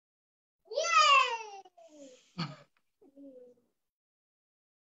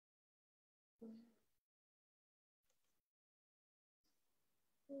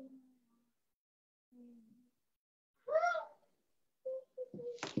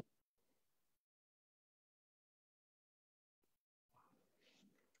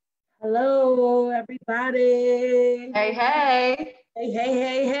Hello, everybody. Hey, hey. Hey, hey,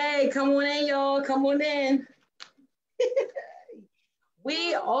 hey, hey. Come on in, y'all. Come on in.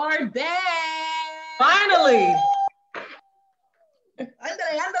 We are back. Finally.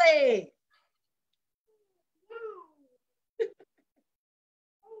 Andre.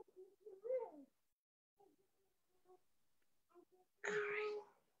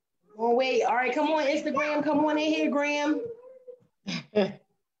 Oh, wait. All right, come on, Instagram. Come on in here, Graham.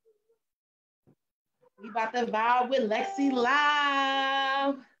 We about to vibe with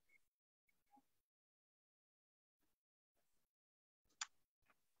LexiLive.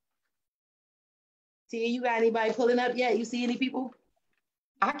 Tia, you got anybody pulling up yet? You see any people?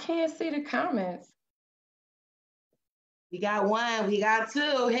 I can't see the comments. We got one. We got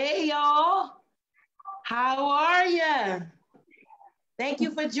two. Hey, y'all. How are you? Thank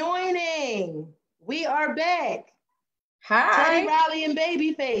you for joining. We are back. Hi. Teddy Riley and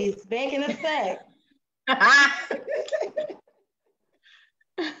Babyface back in effect.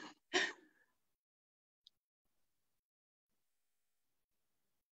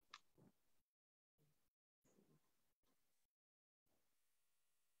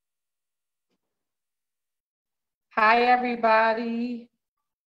 Hi, everybody.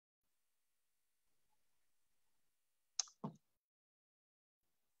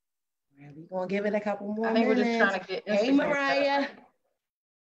 We're going to give it a couple more I think minutes. we're just trying to get Instagram. Hey, Mariah.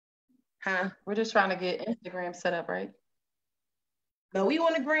 Huh? We're just trying to get Instagram set up, right? No, we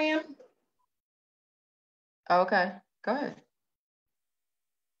on the gram. Okay, go ahead.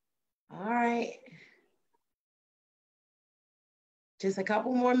 All right. Just a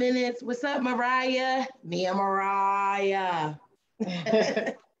couple more minutes. What's up, Mariah? Me and Mariah.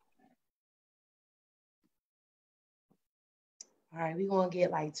 All right, we're going to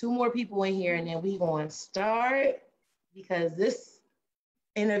get like two more people in here and then we're going to start because this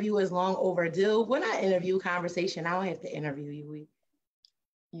interview is long overdue. We're not interview conversation. I don't have to interview you.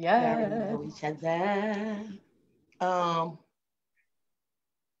 We already know each other.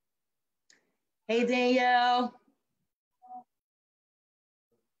 Hey, Danielle.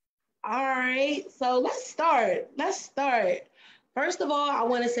 All right, so let's start. First of all, I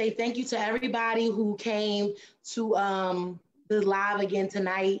want to say thank you to everybody who came to the live again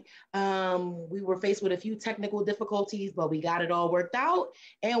tonight. We were faced with a few technical difficulties, but we got it all worked out,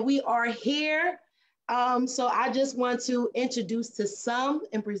 and we are here. So I just want to introduce to some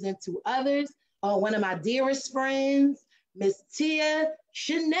and present to others one of my dearest friends, Miss Tia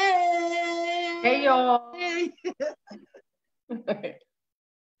Shanae. Hey, y'all.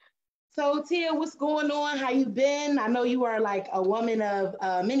 So Tia, what's going on? How you been? I know you are like a woman of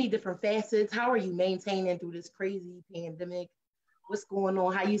many different facets. How are you maintaining through this crazy pandemic? What's going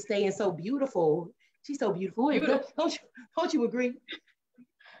on? How you staying so beautiful? She's so beautiful. Don't you agree?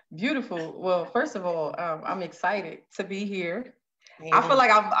 Beautiful. Well, first of all, I'm excited to be here. Yeah. I feel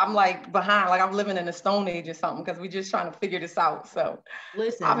like I'm like behind, like I'm living in the Stone Age or something because we're just trying to figure this out. So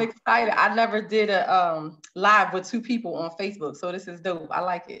listen, I'm excited. I never did a live with two people on Facebook, so this is dope. I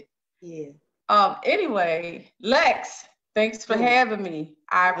like it. Yeah. Anyway, Lex, thanks for having me.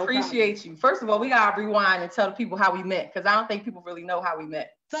 I appreciate you. First of all, we gotta rewind and tell the people how we met because I don't think people really know how we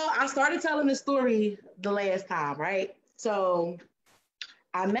met. So I started telling the story the last time, right? So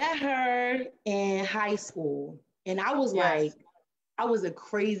I met her in high school, and I was like, I was a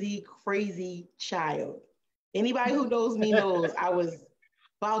crazy, crazy child. Anybody who knows me knows I was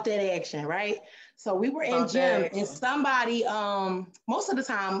about that action, right? So we were in gym and somebody, most of the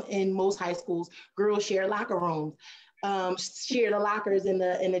time in most high schools, girls share locker rooms, share the lockers in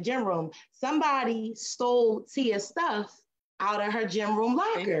the gym room. Somebody stole Tia's stuff out of her gym room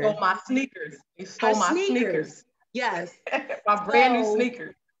locker. They stole my sneakers. They stole my sneakers. Yes. My brand new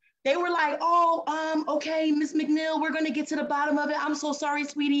sneakers. They were like, oh, okay, Miss McNeil, we're going to get to the bottom of it. I'm so sorry,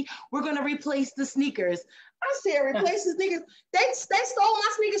 sweetie. We're going to replace the sneakers. I said, replace the sneakers. They stole my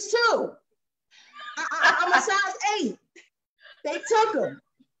sneakers too. I'm a size 8. They took them.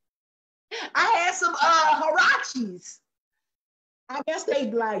 I had some Harachis. I guess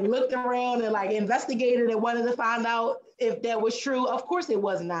they like looked around and like investigated and wanted to find out if that was true. Of course it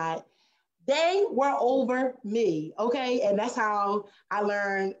was not. They were over me, okay? And that's how I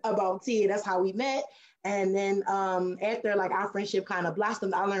learned about Tia. That's how we met. And then after like our friendship kind of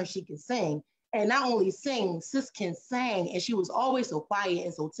blossomed, I learned she can sing. And not only sing, sis can sing. And she was always so quiet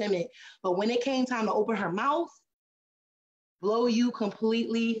and so timid. But when it came time to open her mouth, blow you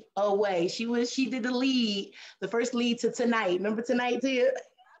completely away. She did the lead, the first lead to Tonight. Remember Tonight, Tia?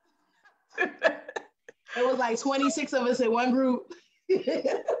 It was like 26 of us in one group.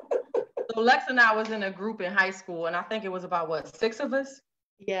 So Lex and I was in a group in high school, and I think it was about, what, 6 of us?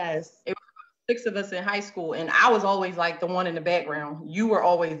 Yes. It was 6 of us in high school, and I was always like the one in the background. You were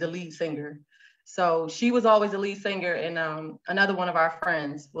always the lead singer. So she was always the lead singer, and another one of our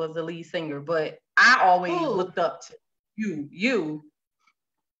friends was the lead singer. But I always looked up to you.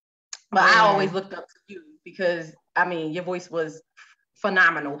 But I always looked up to you because, I mean, your voice was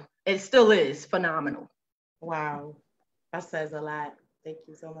phenomenal. It still is phenomenal. Wow. That says a lot. Thank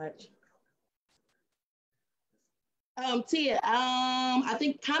you so much. Tia, I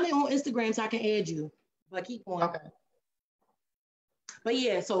think comment on Instagram so I can add you. But keep going. Okay. But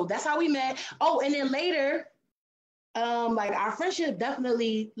yeah, so that's how we met. Oh, and then later, like our friendship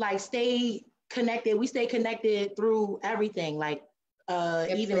definitely like stayed connected. We stayed connected through everything. Like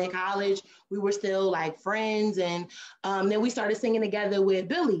even in college, we were still like friends. And then we started singing together with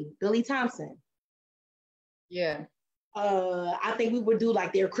Billy Thompson. Yeah. I think we would do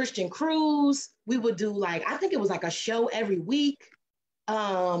like their Christian cruise. We would do like, I think it was like a show every week.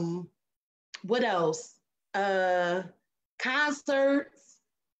 What else? Concerts.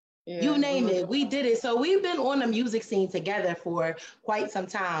 Yeah, you name it, we did it. So we've been on the music scene together for quite some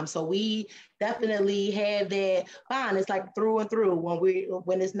time. So we definitely have that bond. It's like through and through.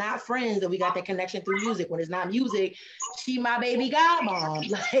 When it's not friends, and we got that connection through music. When it's not music, she my baby godmom.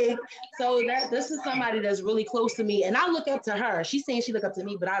 Like, so that this is somebody that's really close to me, and I look up to her. She's saying she look up to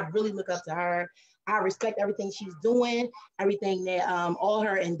me, but I really look up to her. I respect everything she's doing, everything that all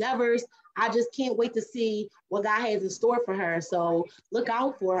her endeavors. I just can't wait to see what God has in store for her. So look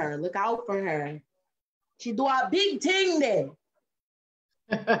out for her. Look out for her. She do a big thing there.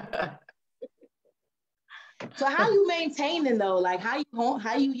 So how you maintaining though? Like how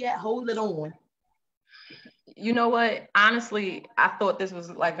you yet holding on? You know what? Honestly, I thought this was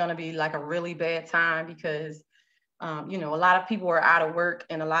like gonna be like a really bad time because you know, a lot of people were out of work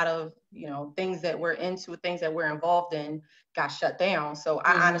and a lot of, you know, things that we're into, things that we're involved in got shut down. So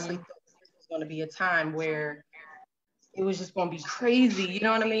I honestly thought this was going to be a time where it was just going to be crazy. You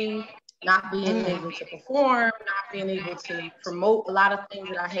know what I mean? Not being able to perform, not being able to promote a lot of things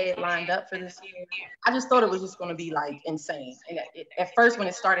that I had lined up for this year. I just thought it was just going to be like insane. And at first, when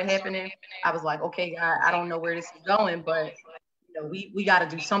it started happening, I was like, okay, God, I don't know where this is going, but you know, we got to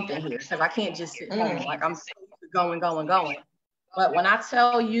do something here because I can't just sit home. Like I'm going. But when I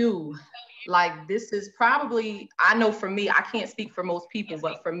tell you, like, this is probably, I know for me, I can't speak for most people,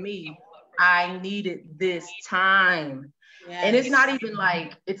 but for me, I needed this time. Yes. And it's not even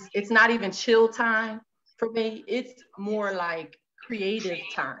like, it's not even chill time for me. It's more like creative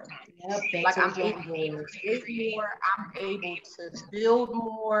time. Yep, like I'm able to create more, I'm able to build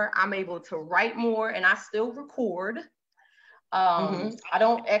more, I'm able to write more, and I still record. I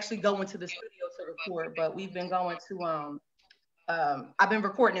don't actually go into the studio to record, but we've been going to I've been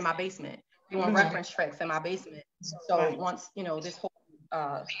recording in my basement, doing reference tracks in my basement. So once, you know, this whole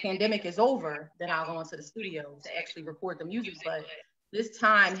pandemic is over, then I'll go into the studio to actually record the music. But this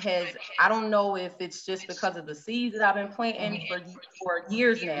time I don't know if it's just because of the seeds that I've been planting for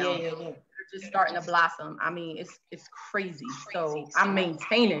years now. They're just starting to blossom. I mean, it's crazy. So I'm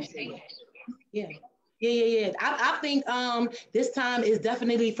maintaining it. Yeah. I think this time is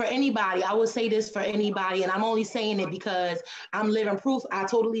definitely for anybody. I would say this for anybody, and I'm only saying it because I'm living proof. I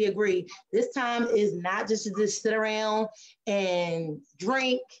totally agree. This time is not just to just sit around and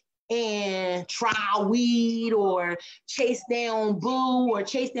drink and try weed or chase down boo or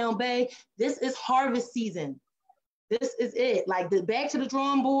chase down bae. This is harvest season. This is it. Like back to the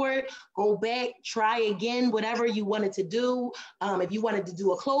drawing board, go back, try again, whatever you wanted to do. If you wanted to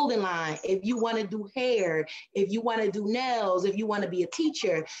do a clothing line, if you want to do hair, if you want to do nails, if you want to be a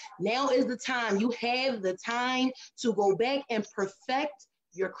teacher, now is the time. You have the time to go back and perfect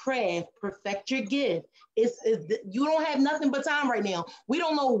your craft, perfect your gift. You don't have nothing but time right now. We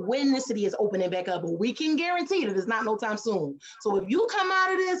don't know when the city is opening back up, but we can guarantee that it's not no time soon. So if you come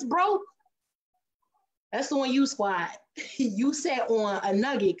out of this broke, that's on you, squad. You sat on a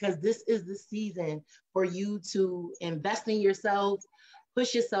nugget because this is the season for you to invest in yourself,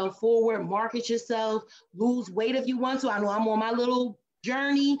 push yourself forward, market yourself, lose weight if you want to. I know I'm on my little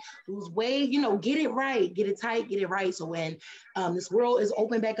journey, lose weight, you know, get it right, get it tight, get it right. So when this world is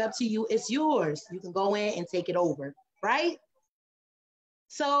open back up to you, it's yours. You can go in and take it over, right?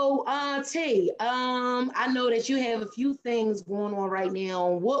 So, T, I know that you have a few things going on right now.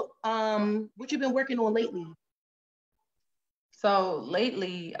 What you been working on lately? So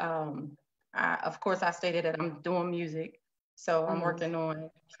lately, of course, I stated that I'm doing music. So I'm working on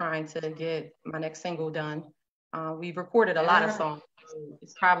trying to get my next single done. We've recorded a lot of songs.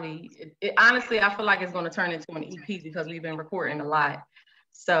 it's probably, honestly, I feel like it's going to turn into an EP because we've been recording a lot.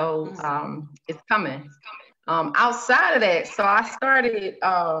 So it's coming. Outside of that, so I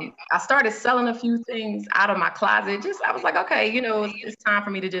started selling a few things out of my closet. I was like, okay, it's time for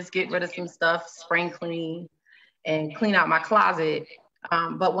me to just get rid of some stuff, spring clean, and clean out my closet.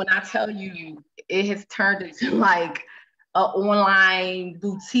 But when I tell you, it has turned into like an online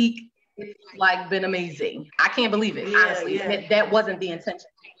boutique. It's like been amazing. I can't believe it, honestly. Yeah. That wasn't the intention.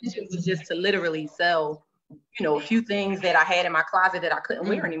 The intention was just to literally sell, a few things that I had in my closet that I couldn't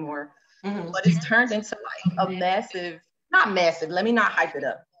wear anymore. But it's turned into like a massive, not massive, let me not hype it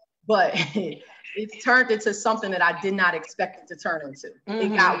up, but it's turned into something that I did not expect it to turn into.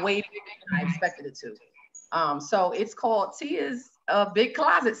 It got way bigger than I expected it to. So it's called Tia's Big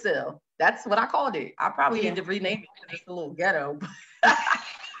Closet Sale. That's what I called it. I probably need to rename it because it's a little ghetto.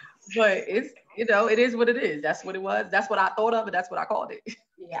 But it's, it is what it is. That's what it was. That's what I thought of, and that's what I called it.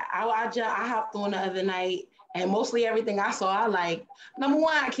 Yeah, I hopped on the other night, and mostly everything I saw, I like. Number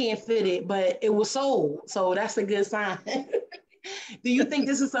one, I can't fit it, but it was sold, so that's a good sign. Do you think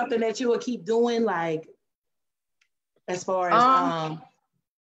this is something that you will keep doing, like, as far as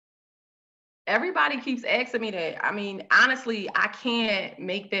Everybody keeps asking me that. I mean, honestly, I can't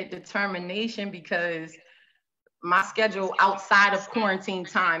make that determination because my schedule outside of quarantine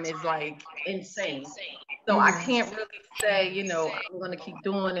time is like insane. So I can't really say, I'm going to keep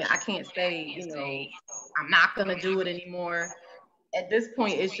doing it. I can't say, I'm not going to do it anymore. At this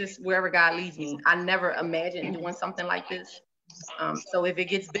point, it's just wherever God leads me. I never imagined doing something like this. So if it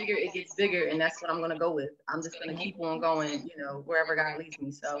gets bigger, it gets bigger. And that's what I'm going to go with. I'm just going to keep on going, wherever God leads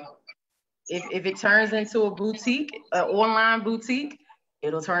me. So if it turns into a boutique, an online boutique,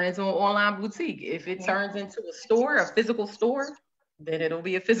 it'll turn into an online boutique. If it turns into a store, a physical store, then it'll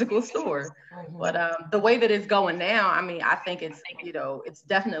be a physical store. But the way that it's going now, I mean, I think it's, it's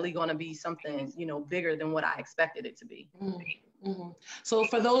definitely going to be something, bigger than what I expected it to be. So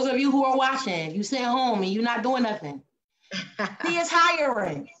for those of you who are watching, you sit home and you're not doing nothing, she is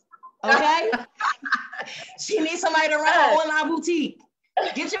hiring, okay? She needs somebody to run an online boutique.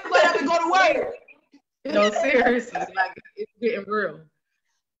 Get your butt up and go to work. No, seriously, like it's getting real.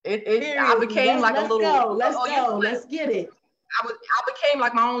 I became like a little. Let's get it. I became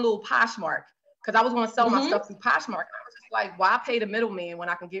like my own little Poshmark because I was going to sell my stuff through Poshmark. I was just like, why pay the middleman when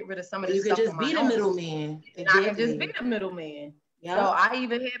I can get rid of some of this stuff? You can just be the middleman. I can just be the middleman. Yep. So I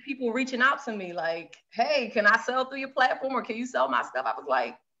even had people reaching out to me like, hey, can I sell through your platform or can you sell my stuff? I was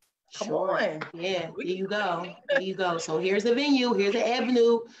like, come on. Yeah, there you go. There you go. So here's the venue. Here's the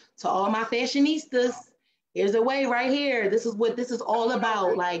avenue to all my fashionistas. Here's the way right here. This is what this is all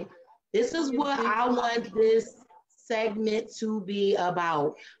about. Like, this is what I want this segment to be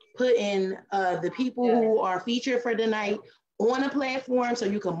about. Putting the people who are featured for the night on a platform so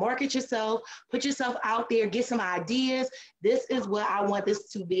you can market yourself, put yourself out there, get some ideas. This is what I want this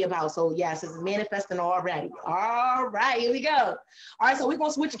to be about. So yes, it's manifesting already. All right, here we go. All right, so we're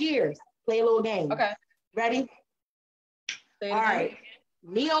gonna switch gears, play a little game. Okay. Ready? All right,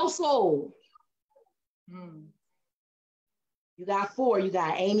 Neo Soul. You got 4. You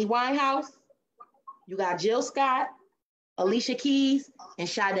got Amy Winehouse, you got Jill Scott, Alicia Keys, and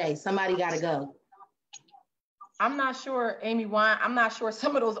Shanae. Somebody gotta go. I'm not sure I'm not sure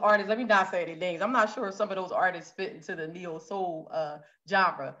some of those artists, let me not say their names. I'm not sure some of those artists fit into the neo soul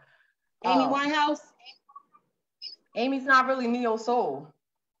genre. Amy Winehouse? Amy's not really neo soul.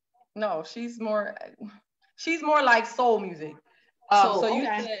 No, she's more like soul music. You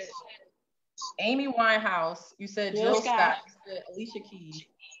said Amy Winehouse, you said Jill Scott, you said Alicia Keys.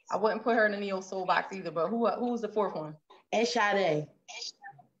 I wouldn't put her in the neo soul box either, but who was the 4th one? And Shanae.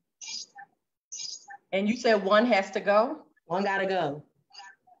 And you said one has to go? One gotta go.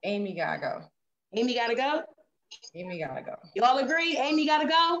 Amy gotta go. Amy gotta go? Amy gotta go. Y'all agree? Amy gotta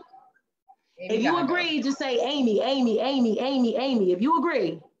go? Amy if you agree, just say Amy, Amy, Amy, Amy, Amy. If you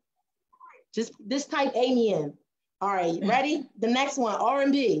agree, just type Amy in. All right, ready? The next one,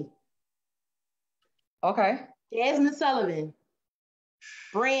 R&B. Okay. Jasmine Sullivan,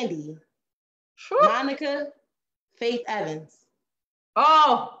 Brandy, Monica, Faith Evans.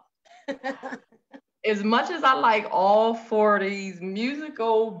 Oh! As much as I like all 4 of these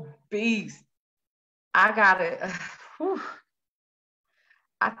musical beasts, I gotta,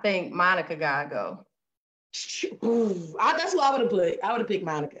 I think Monica gotta go. That's what I would have put. I would have picked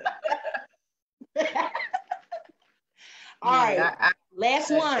Monica. All right, last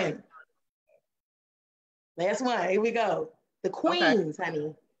one. Last one, here we go. The queens,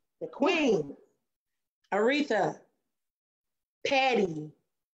 honey. The queens. Aretha, Patty,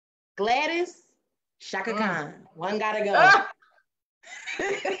 Gladys, Shaka Khan. One gotta go.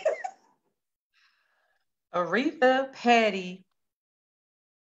 Aretha, Patty.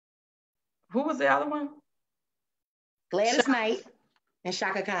 Who was the other one? Gladys Knight and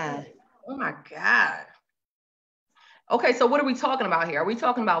Shaka Khan. Oh my God. Okay, so what are we talking about here? Are we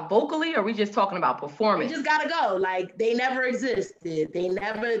talking about vocally, or are we just talking about performance? You just gotta go. Like, they never existed. They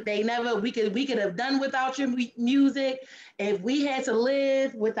never. We could have done without your music. If we had to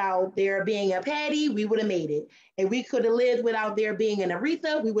live without there being a Patty, we would have made it. If we could have lived without there being an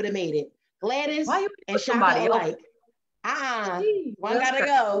Aretha, we would have made it. Gladys and Shaka alike. One gotta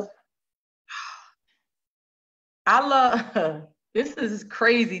go. I love. This is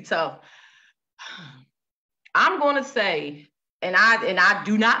crazy tough. I'm going to say, and I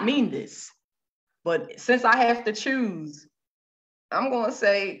do not mean this, but since I have to choose, I'm going to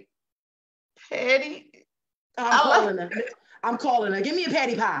say Patty. I'm calling her. Give me a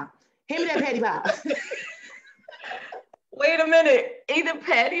patty pie. Hand me that patty pie. Wait a minute. Either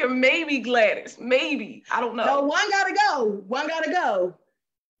Patty or maybe Gladys. Maybe. I don't know. No, one gotta go. One gotta go.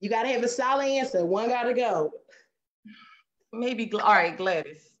 You gotta have a solid answer. One gotta go. Maybe. All right,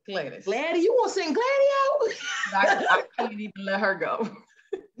 Gladys. Gladys, you want to sing Gladys out? I can't even let her go.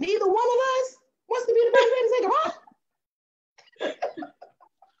 Neither one of us wants to be the best way to sing, huh?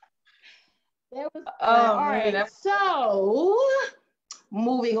 That was all right. So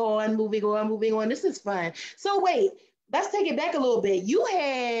moving on. This is fun. So wait, let's take it back a little bit. You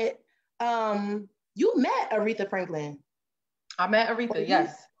had you met Aretha Franklin. I met Aretha,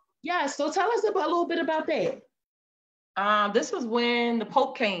 yes. Yeah, so tell us a little bit about that. This was when the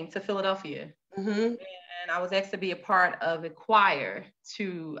Pope came to Philadelphia, and I was asked to be a part of a choir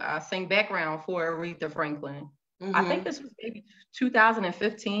to sing background for Aretha Franklin. I think this was maybe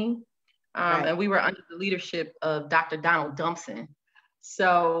 2015, and we were under the leadership of Dr. Donald Dumpson.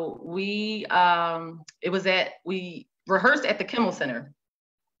 So we rehearsed at the Kimmel Center,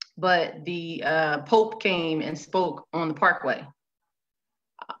 but the Pope came and spoke on the Parkway.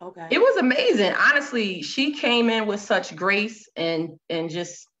 Okay. It was amazing. Honestly, she came in with such grace and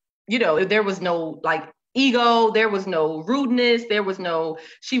just, there was no like ego, there was no rudeness,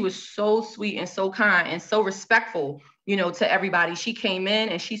 she was so sweet and so kind and so respectful, to everybody. She came in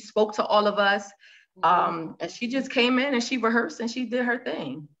and she spoke to all of us. And she just came in and she rehearsed and she did her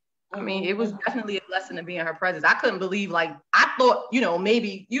thing. I mean, it was definitely a blessing to be in her presence. I couldn't believe, I thought,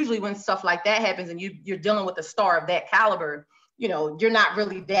 maybe usually when stuff like that happens and you're dealing with a star of that caliber, you're not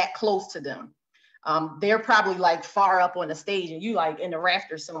really that close to them. They're probably far up on the stage and you in the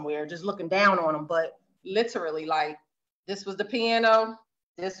rafters somewhere just looking down on them. But literally, this was the piano,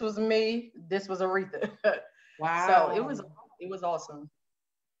 this was me, this was Aretha. Wow. So it was awesome.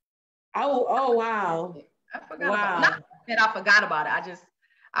 Oh wow. I forgot not that I forgot about it.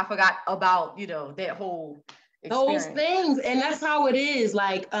 I forgot about, that whole experience. Those things. And that's how it is.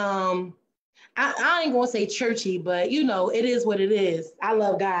 I ain't gonna say churchy, but it is what it is. I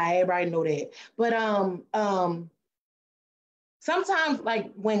love God, everybody know that. But sometimes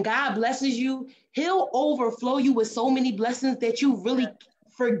when God blesses you, he'll overflow you with so many blessings that you really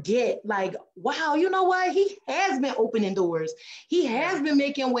forget. Wow, you know what? He has been opening doors. He has been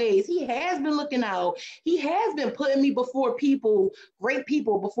making ways. He has been looking out. He has been putting me before people, great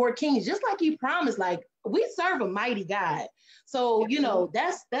people, before kings, just like he promised. We serve a mighty God. So,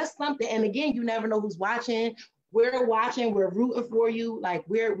 that's something. And again, you never know who's watching. We're watching, we're rooting for you.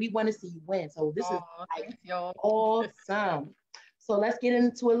 We want to see you win. So this is awesome. So let's get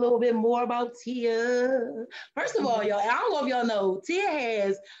into a little bit more about Tia. First of all, y'all, I don't know if y'all know, Tia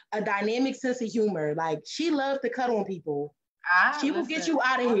has a dynamic sense of humor. She loves to cut on people. She will get you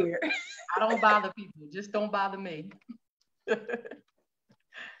out of here. I don't bother people. Just don't bother me.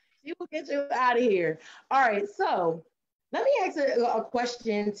 She will get you out of here. All right, so let me ask a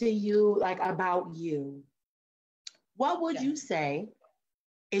question to you, about you. What would you say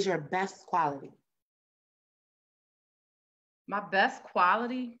is your best quality? My best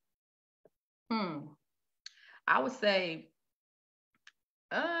quality? I would say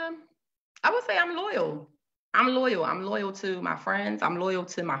I'm loyal. I'm loyal to my friends. I'm loyal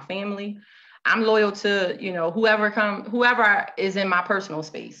to my family. I'm loyal to, whoever is in my personal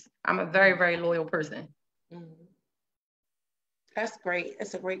space. I'm a very, very loyal person. That's great.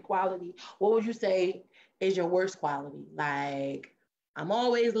 It's a great quality. What would you say is your worst quality? I'm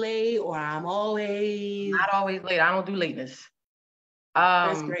always late, or I'm always... Not always late. I don't do lateness.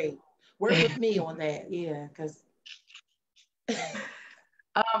 That's great. Work with me on that. Yeah, because...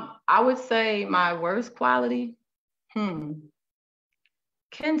 I would say my worst quality can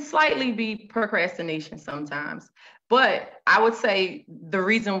slightly be procrastination sometimes. But I would say the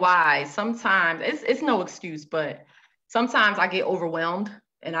reason why sometimes, it's no excuse, but sometimes I get overwhelmed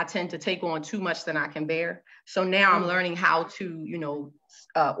and I tend to take on too much than I can bear. So now I'm learning how to,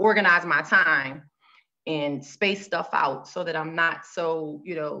 organize my time and space stuff out so that I'm not so,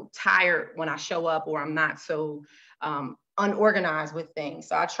 tired when I show up, or I'm not so unorganized with things.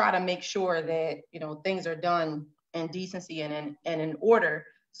 So I try to make sure that, things are done in decency and in order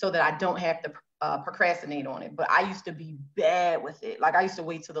so that I don't have to procrastinate on it. But I used to be bad with it. Like I used to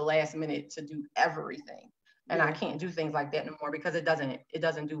wait till the last minute to do everything. And I can't do things like that no more because it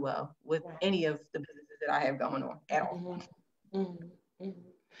doesn't do well with any of the businesses that I have going on at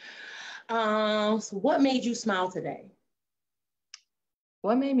all. So what made you smile today?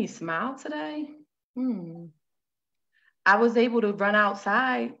 What made me smile today? I was able to run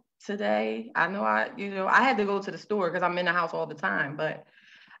outside today. I know I had to go to the store because I'm in the house all the time, but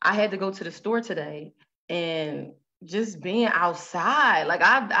I had to go to the store today, and just being outside, like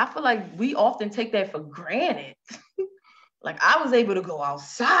I feel like we often take that for granted. Like I was able to go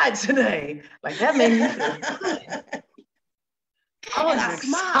outside today. Like that made me feel good. I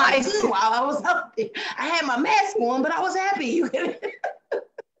smiled too while I was up there. I had my mask on, but I was happy.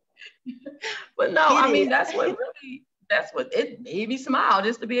 But no, I mean that's what it made me smile,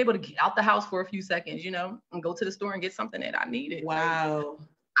 just to be able to get out the house for a few seconds, and go to the store and get something that I needed. Wow. Like,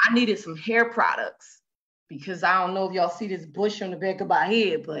 I needed some hair products because I don't know if y'all see this bush on the back of my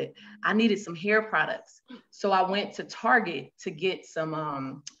head, but I needed some hair products. So I went to Target to get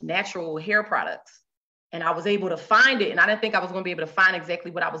some natural hair products, and I was able to find it. And I didn't think I was going to be able to find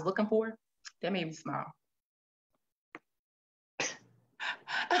exactly what I was looking for. That made me smile.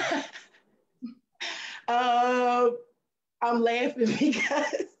 I'm laughing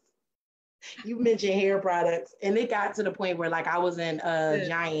because you mentioned hair products, and it got to the point where like I was in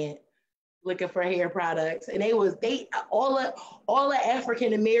Giant looking for hair products, and all the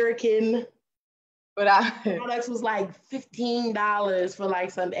African American products was like $15 for like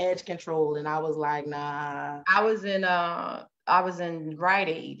some edge control, and I was like, nah. I was in Rite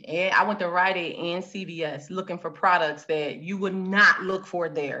Aid, and I went to Rite Aid and CVS looking for products that you would not look for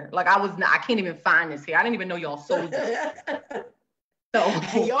there. Like I can't even find this here. I didn't even know y'all sold this. So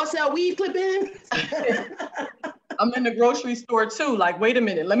y'all sell weed clip-ins? I'm in the grocery store too. Like, wait a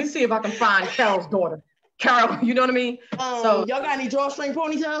minute, let me see if I can find Carol's daughter. Carol, you know what I mean? So y'all got any drawstring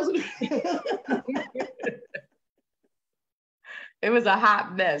ponytails? It was a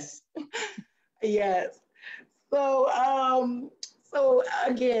hot mess. Yes. So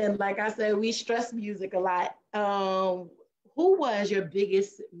again, like I said, we stress music a lot. Who was your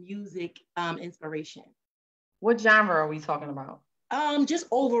biggest music inspiration? What genre are we talking about? Just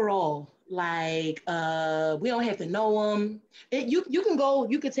overall, like we don't have to know them.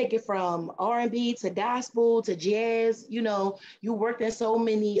 You can take it from R&B to gospel to jazz. You worked in so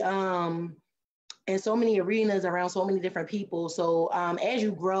many arenas around so many different people. So as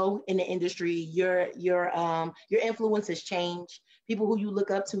you grow in the industry, your influences change. People who you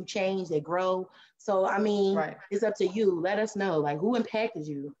look up to change, they grow. So I mean, It's up to you. Let us know, like, who impacted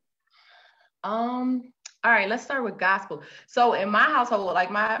you. All right, let's start with gospel. So in my household,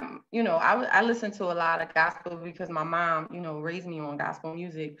 like I listen to a lot of gospel because my mom, raised me on gospel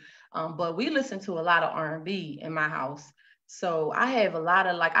music. But we listen to a lot of R&B in my house. So I have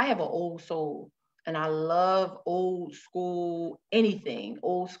I have an old soul, and I love old school anything,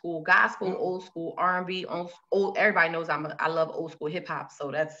 old school gospel, old school R&B, old. Everybody knows I love old school hip hop.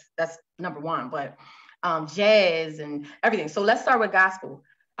 So that's number one. But jazz and everything. So let's start with gospel.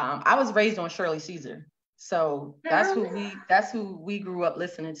 I was raised on Shirley Caesar. So that's who we grew up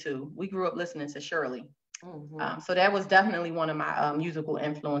listening to. We grew up listening to Shirley. Mm-hmm. So that was definitely one of my musical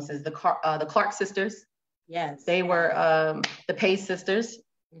influences. The Clark sisters. Yes. They were the Pace sisters.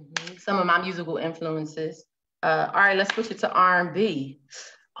 Mm-hmm. Some of my musical influences. All right, let's switch it to R&B.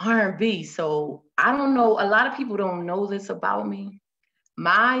 R&B. So I don't know. A lot of people don't know this about me.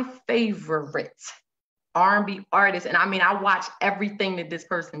 My favorite R&B artist, and I mean, I watch everything that this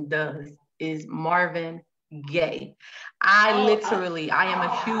person does, is Marvin Gaye. I am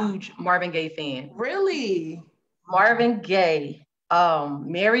a huge Marvin Gaye fan. Really? Marvin Gaye,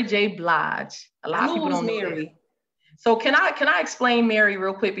 Mary J. Blige. A lot of people don't know Mary. So can I explain Mary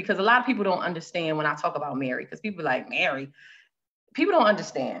real quick? Because a lot of people don't understand when I talk about Mary, because people are like, Mary. People don't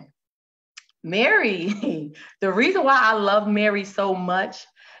understand. Mary, the reason why I love Mary so much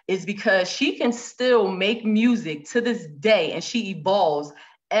is because she can still make music to this day, and she evolves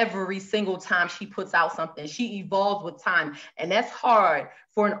every single time she puts out something. She evolves with time, and that's hard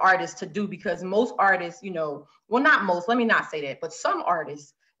for an artist to do, because most artists, well, not most, let me not say that, but some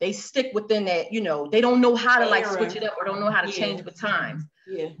artists, they stick within that, you know, they don't know how to like switch it up or don't know how to change with times.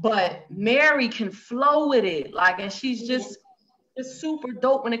 Yeah. But Mary can flow with it. Like, and she's just super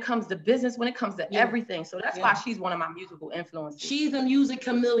dope when it comes to business, when it comes to everything. So that's why she's one of my musical influences. She's a music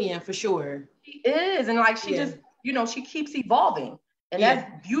chameleon for sure. She is. And like, she just, you know, she keeps evolving. And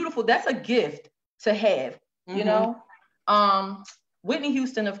that's beautiful. That's a gift to have, you know? Whitney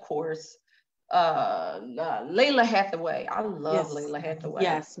Houston, of course. Layla Hathaway. I love Layla Hathaway.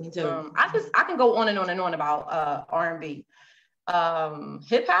 Yes, me too. I can go on and on and on about R&B.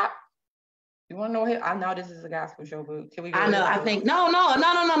 Hip hop. You want to know hip? I know this is a gospel show, but can we go? I know. I think no.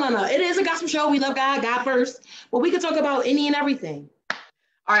 It is a gospel show. We love God first. But we can talk about any and everything.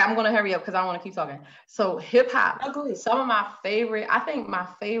 All right, I'm gonna hurry up because I want to keep talking. So hip hop. Some of my favorite. I think my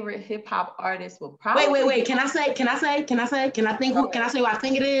favorite hip hop artist will probably. Wait. Can I say? Can I say who I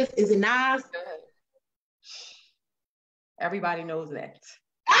think it is? Is it Nas? Everybody knows that.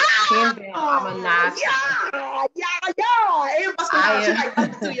 I'm a Nas.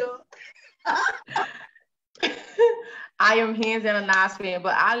 I am hands down a Nas fan,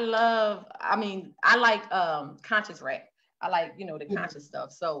 but I like conscious rap. I like, you know, the conscious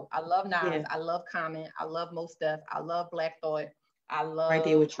stuff. So I love Nas, I love Common, I love Mos Def, I love Black Thought, I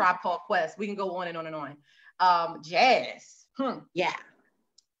love Tribe Called Quest. We can go on and on and on. Jazz. Yeah.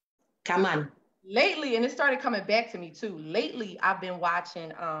 Come on. Lately, and it started coming back to me too. Lately, I've been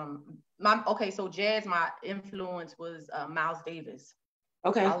watching so jazz, my influence was Miles Davis.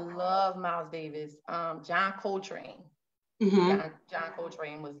 Okay. I love Miles Davis. John Coltrane. John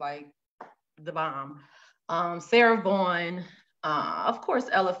Coltrane was like the bomb. Sarah Vaughan, of course,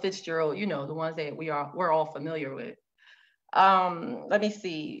 Ella Fitzgerald, you know, the ones that we're all familiar with. Let me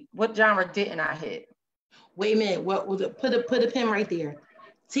see. What genre didn't I hit? Wait a minute. What was it? Put a pin right there.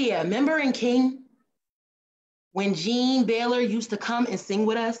 Tia, remember in King when Gene Baylor used to come and sing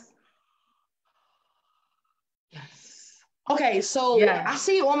with us? Yes. Okay, so I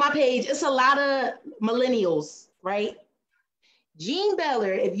see on my page, it's a lot of millennials, right? Gene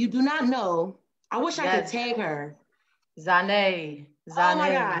Baylor, if you do not know, I wish I could tag her. Shanae. Oh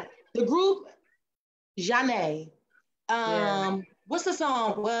my God. The group, Shanae. What's the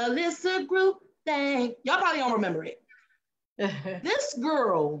song? Well, it's a group thing. Y'all probably don't remember it. This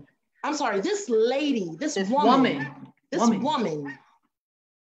girl, this lady, this woman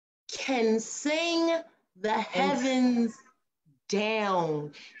can sing the heavens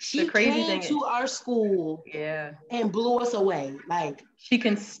down. She came to our school and blew us away. Like, she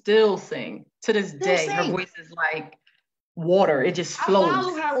can still sing to this day. Her voice is like water. It just flows. I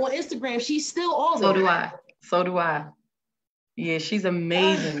follow her on Instagram. She's still all there. So do I. Yeah, she's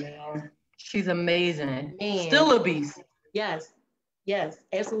amazing, man. She's amazing. Man. Still a beast. Yes,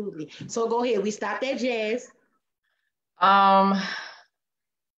 absolutely. So go ahead. We stopped at jazz. I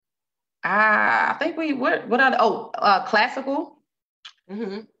think classical.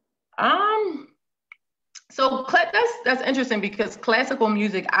 So that's interesting because classical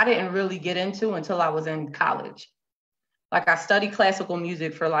music I didn't really get into until I was in college. Like, I studied classical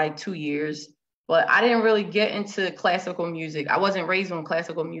music for like 2 years, but I didn't really get into classical music. I wasn't raised on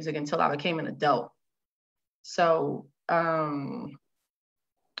classical music until I became an adult. So, the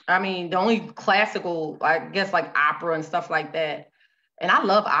only classical, I guess, like opera and stuff like that. And I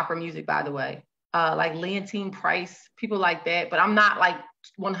love opera music, by the way. Like Leontine Price, people like that. But I'm not like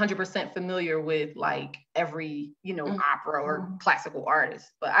 100% familiar with like every, opera or classical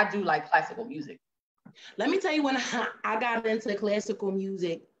artist. But I do like classical music. Let me tell you when I got into classical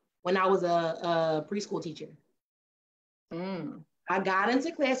music when I was a preschool teacher. I got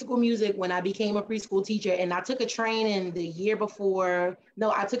into classical music when I became a preschool teacher, and I took a training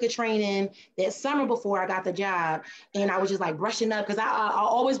I took a training that summer before I got the job, and I was just like brushing up because I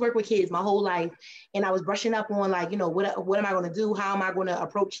always work with kids my whole life, and I was brushing up on like, what am I going to do? How am I going to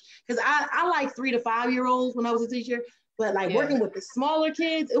approach? Because I like 3 to 5 year olds when I was a teacher, but like working with the smaller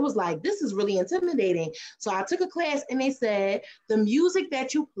kids, it was like, this is really intimidating. So I took a class and they said, the music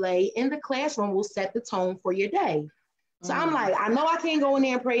that you play in the classroom will set the tone for your day. So I'm like, I know I can't go in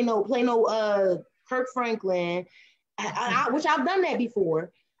there and play no Kirk Franklin, which I've done that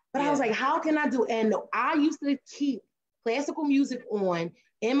before. But I was like, how can I do? And I used to keep classical music on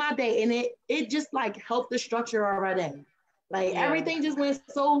in my day, and it just like helped the structure of our day. Like everything just went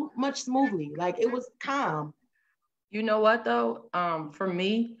so much smoothly. Like it was calm. You know what though? For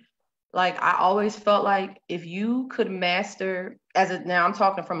me, like I always felt like if you could master, now I'm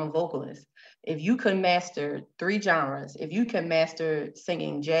talking from a vocalist. If you could master 3 genres, if you could master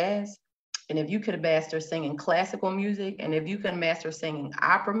singing jazz, and if you could master singing classical music, and if you could master singing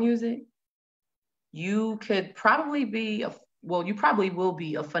opera music, you could probably be well, you probably will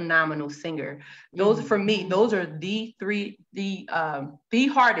be a phenomenal singer. Those for me, those are the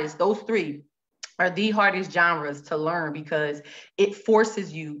hardest. Those three are the hardest genres to learn because it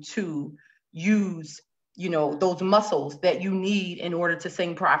forces you to use, those muscles that you need in order to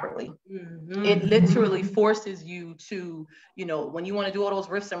sing properly. It literally forces you to, when you want to do all those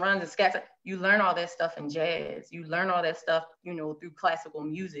riffs and runs and scats, you learn all that stuff in jazz. You learn all that stuff, through classical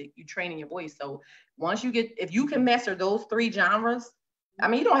music. You train in your voice. So if you can master those three genres, I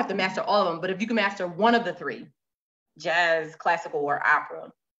mean, you don't have to master all of them, but if you can master one of the three, jazz, classical, or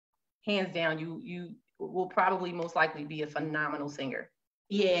opera, hands down, you will probably most likely be a phenomenal singer.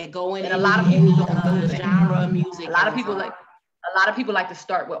 Yeah, go in and a lot of any genre of music. A lot of people like to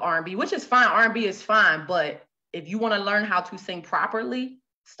start with R&B, which is fine. R&B is fine, but if you want to learn how to sing properly,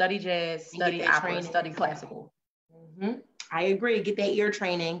 study jazz, study opera, study classical. I agree. Get that ear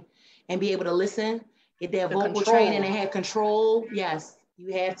training and be able to listen. Get that vocal training and have control. Yes,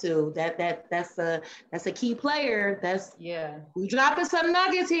 you have to. That's a key player. We dropping some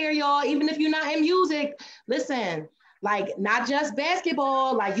nuggets here, y'all. Even if you're not in music, listen. Like not just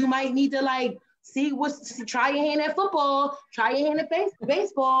basketball. Like you might need to try your hand at football. Try your hand at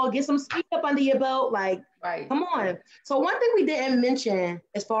baseball. Get some speed up under your belt. Come on. So one thing we didn't mention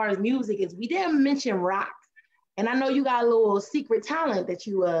as far as music is we didn't mention rock. And I know you got a little secret talent that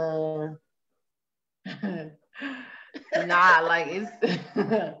you so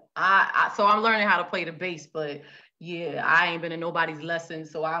I'm learning how to play the bass, but yeah, I ain't been in nobody's lesson,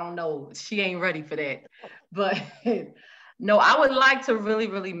 so I don't know. She ain't ready for that. But no, I would like to really,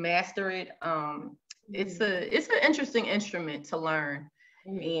 really master it. It's an interesting instrument to learn,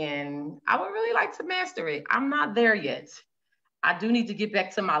 and I would really like to master it. I'm not there yet. I do need to get back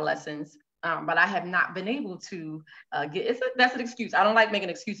to my lessons, but I have not been able to that's an excuse. I don't like making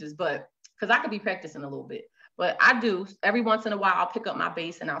excuses, but because I could be practicing a little bit. But I do. Every once in a while, I'll pick up my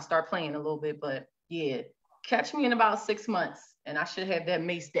bass and I'll start playing a little bit. But yeah, catch me in about 6 months, and I should have that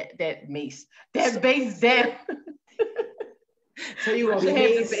bass down. So you gonna be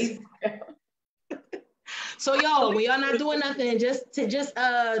bass. So yo, when y'all not doing nothing, just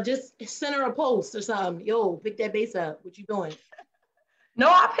center a post or something. Yo, pick that bass up. What you doing? No,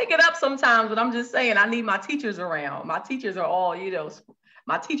 I pick it up sometimes, but I'm just saying I need my teachers around. My teachers are all,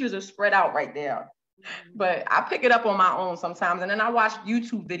 my teachers are spread out right there. But I pick it up on my own sometimes, and then I watch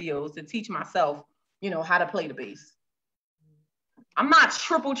YouTube videos to teach myself, how to play the bass. I'm not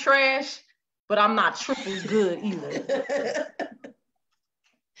triple trash, but I'm not triple good either.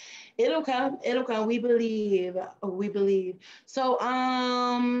 It'll come. We believe. So,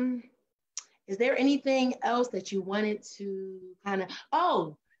 is there anything else that you wanted to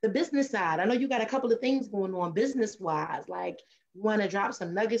the business side? I know you got a couple of things going on business-wise. Like, you want to drop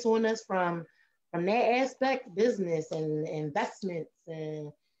some nuggets on us from that aspect, business and investments, and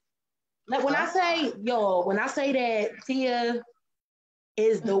when I say that Tia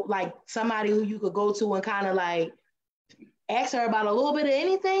is somebody who you could go to and kind of ask her about a little bit of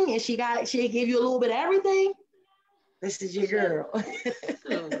anything, and she'll give you a little bit of everything. This is your girl. A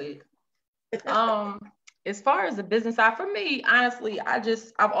little bit. As far as the business side, for me, honestly,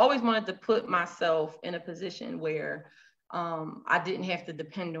 I've always wanted to put myself in a position where I didn't have to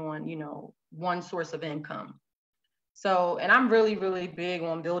depend on, one source of income. So, and I'm really, really big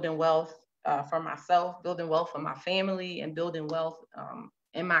on building wealth for myself, building wealth for my family, and building wealth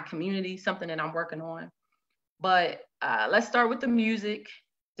in my community, something that I'm working on. But let's start with the music.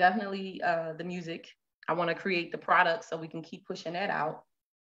 Definitely the music. I want to create the product so we can keep pushing that out.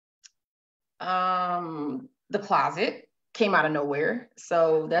 The closet came out of nowhere.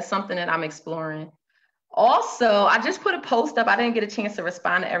 So that's something that I'm exploring. Also, I just put a post up. I didn't get a chance to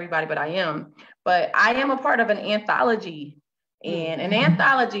respond to everybody, but I am. But I am a part of an anthology. And an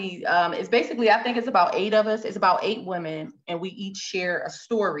anthology is basically, I think it's about 8 of us. It's about 8 women, and we each share a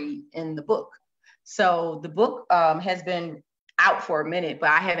story in the book. So the book has been out for a minute, but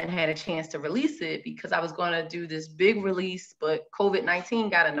I haven't had a chance to release it because I was going to do this big release, but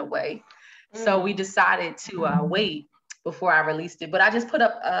COVID-19 got in the way. So we decided to wait before I released it. But I just put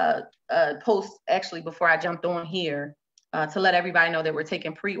up a post actually before I jumped on here to let everybody know that we're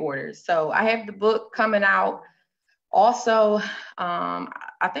taking pre-orders. So I have the book coming out. Also,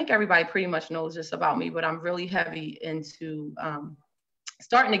 I think everybody pretty much knows this about me, but I'm really heavy into,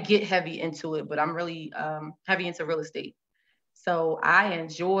 starting to get heavy into it, but I'm really heavy into real estate. So I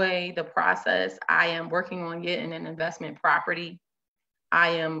enjoy the process. I am working on getting an investment property. I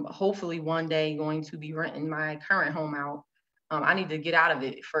am hopefully one day going to be renting my current home out. I need to get out of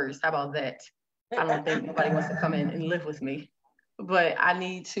it first. How about that? I don't think nobody wants to come in and live with me. but I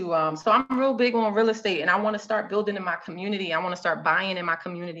need to, so I'm real big on real estate, and I want to start building in my community. I want to start buying in my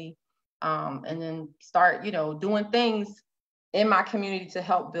community, and then start, doing things in my community to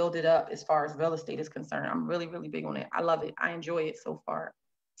help build it up as far as real estate is concerned. I'm really, really big on it. I love it. I enjoy it so far.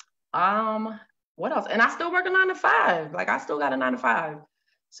 What else? And I still work a 9 to 5. Like I still got a 9 to 5.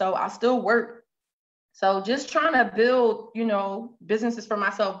 So I still work. So just trying to build, businesses for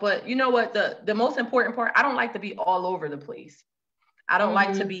myself. But you know what? The most important part, I don't like to be all over the place. I don't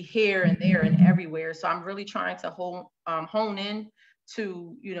like to be here and there and everywhere. So I'm really trying to hone in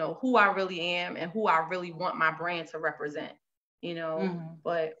to, who I really am and who I really want my brand to represent,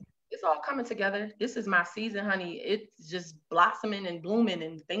 but it's all coming together. This is my season, honey. It's just blossoming and blooming,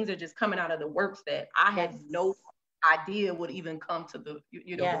 and things are just coming out of the works that I had no idea would even come to the,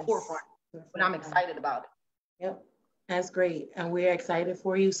 the forefront. But I'm excited about it. Yep. That's great. And we're excited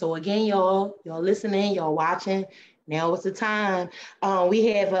for you. So again, y'all listening, y'all watching. Now is the time. We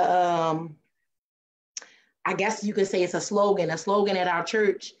have I guess you could say it's a slogan at our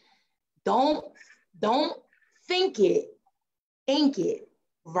church. Don't think it, ink it,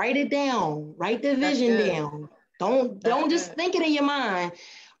 write it down, write the vision down. Don't just think it in your mind.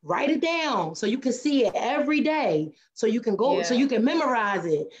 Write it down so you can see it every day, so you can go, so you can memorize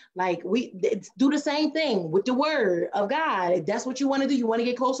it. Like we do the same thing with the word of God. If that's what you want to do, you want to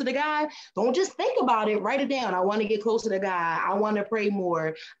get closer to God, don't just think about it, write it down. I want to get closer to God. I want to pray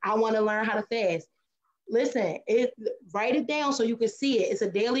more. I want to learn how to fast. Listen, write it down so you can see it. It's a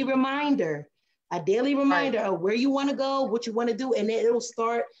daily reminder of where you want to go, what you want to do, and then it'll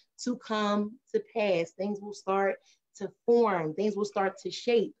start to come to pass. Things will start to form. Things will start to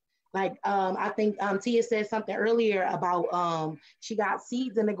shape. Like I think Tia said something earlier about she got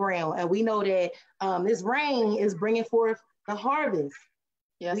seeds in the ground, and we know that this rain is bringing forth the harvest.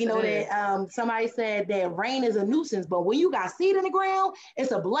 Yes, we know that somebody said that rain is a nuisance, but when you got seed in the ground,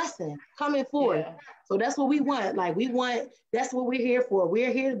 it's a blessing coming forth. Yeah. So that's what we want. Like that's what we're here for.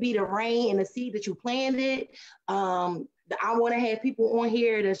 We're here to be the rain and the seed that you planted. I want to have people on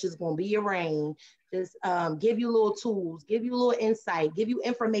here that's just going to be your rain. Just give you little tools, give you a little insight, give you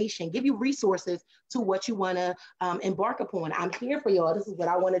information, give you resources to what you want to embark upon. I'm here for y'all. This is what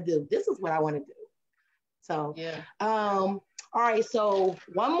I want to do. This is what I want to do. So, all right. So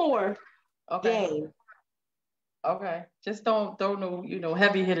one more game. Okay. Just don't no,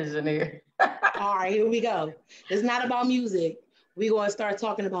 heavy hitters in there. All right, here we go. It's not about music. We're going to start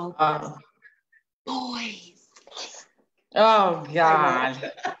talking about boys. Oh,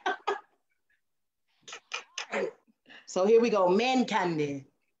 God. So here we go. Man candy.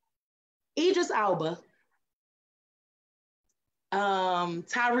 Idris Elba.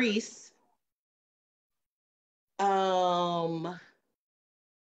 Tyrese.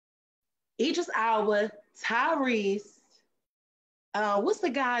 Idris Elba. Tyrese. What's the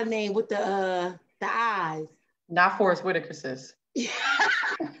guy's name with the eyes? Not Forrest Whitaker, sis.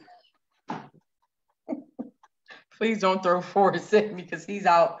 Please don't throw Forrest at me because he's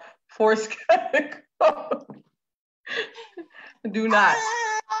out. Forrest gotta go. Do not.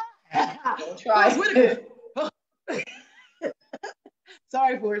 Don't try. Forrest Whitaker.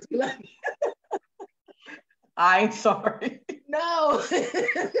 Sorry, Forrest. We love you. I ain't sorry. No.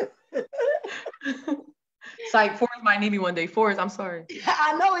 It's like Forrest might need me one day. Forrest, I'm sorry.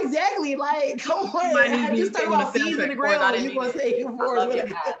 I know exactly. Like, come on. I just talking about seeds in the ground. You gonna say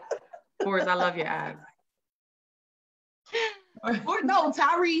Forrest? Forrest, I love your eyes. No,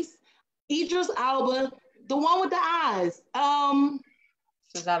 Tyrese, Idris Elba, the one with the eyes.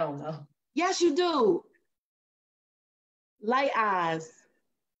 Since I don't know. Yes, you do. Light eyes,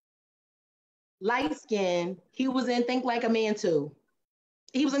 light skin. He was in Think Like a Man too.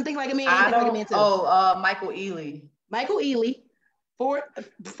 He was in Think Like a Man. Michael Ealy. Michael Ealy. I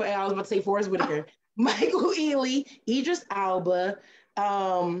was about to say Forrest Whitaker. Michael Ealy, Idris Elba.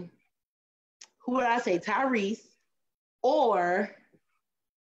 Who would I say? Tyrese or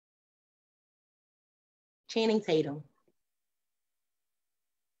Channing Tatum.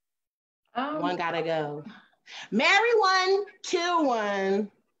 One gotta go. Marry one, kill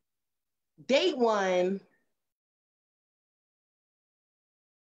one, date one.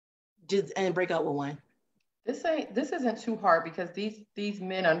 And break up with one. This isn't too hard because these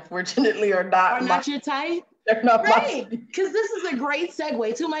men unfortunately are not your type. They're not right. Because this is a great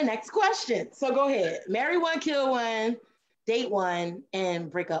segue to my next question. So go ahead. Marry one, kill one, date one, and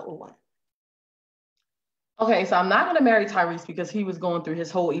break up with one. Okay, so I'm not gonna marry Tyrese because he was going through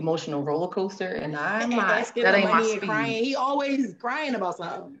his whole emotional roller coaster, and I'm not. That ain't my speed. Crying. He always crying about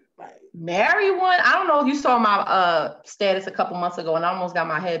something. Marry one. I don't know if you saw my status a couple months ago, and I almost got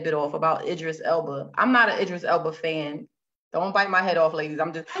my head bit off about Idris Elba. I'm not an Idris Elba fan. Don't bite my head off, ladies.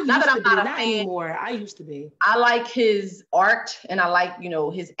 I'm just not anymore. I used to be. I like his art and I like,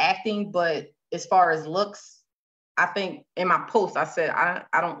 his acting, but as far as looks, I think in my post I said I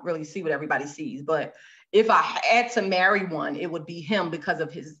don't really see what everybody sees, but if I had to marry one, it would be him because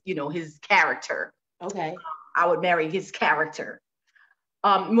of his, his character. Okay. I would marry his character.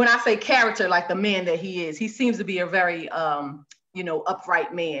 When I say character, like the man that he is, he seems to be a very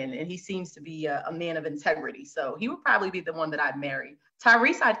upright man, and he seems to be a man of integrity. So he would probably be the one that I'd marry.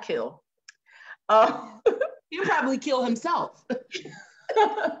 Tyrese, I'd kill. He'll probably kill himself.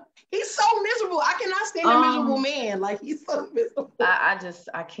 He's so miserable. I cannot stand a miserable man. Like, he's so miserable.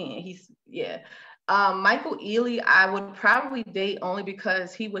 I can't. Michael Ealy, I would probably date only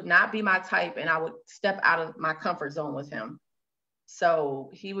because he would not be my type, and I would step out of my comfort zone with him. So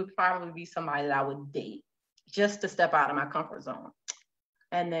he would probably be somebody that I would date just to step out of my comfort zone.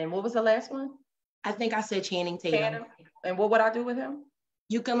 And then what was the last one? I think I said Channing Tatum. And what would I do with him?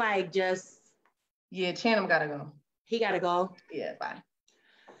 You can Yeah, Channing gotta go. He gotta go? Yeah, bye.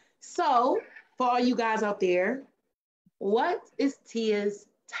 So for all you guys out there, what is Tia's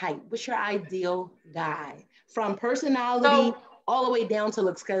type? What's your ideal guy? From personality all the way down to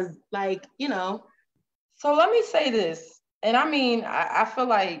looks, because So let me say this. And I mean, I feel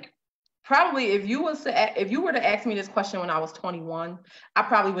like probably if you were to ask me this question when I was 21, I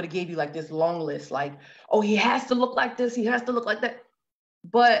probably would have gave you like this long list, like, oh, he has to look like this, he has to look like that.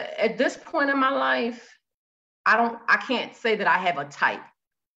 But at this point in my life, I can't say that I have a type.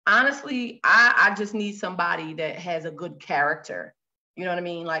 Honestly, I just need somebody that has a good character. You know what I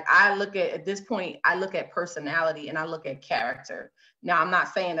mean? Like, at this point, I look at personality and I look at character. Now, I'm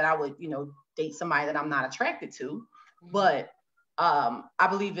not saying that I would, date somebody that I'm not attracted to. But I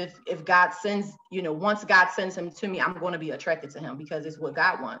believe if God sends, once God sends him to me, I'm going to be attracted to him because it's what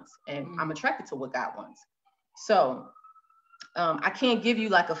God wants. And I'm attracted to what God wants. So I can't give you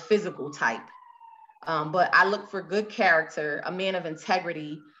like a physical type, but I look for good character, a man of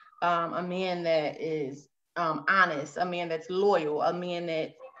integrity, a man that is honest, a man that's loyal, a man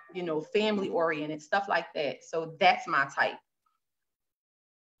that, family oriented, stuff like that. So that's my type.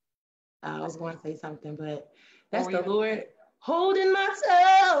 I was going to say something, but that's the Lord holding my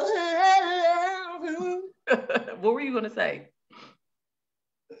tongue. What were you going to say?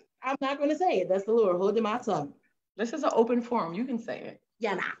 I'm not going to say it. That's the Lord holding my tongue. This is an open forum. You can say it.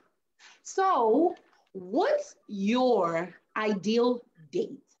 Yeah, nah. So what's your ideal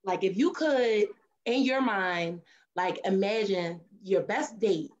date? Like, if you could, in your mind, like, imagine your best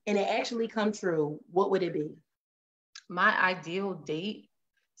date and it actually come true, what would it be? My ideal date?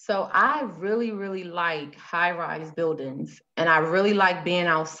 So I really, really like high-rise buildings, and I really like being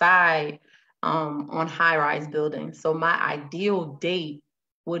outside on high-rise buildings. So my ideal date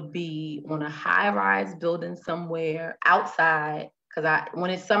would be on a high-rise building somewhere outside, because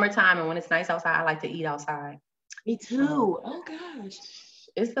when it's summertime and when it's nice outside, I like to eat outside. Me too. Oh gosh.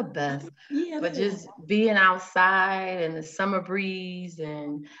 It's the best. Yeah, but just being outside and the summer breeze,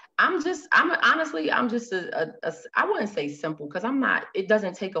 and honestly, I'm just I wouldn't say simple, because it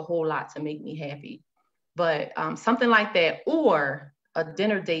doesn't take a whole lot to make me happy, but something like that, or a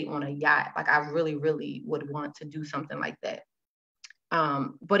dinner date on a yacht. Like, I really, really would want to do something like that.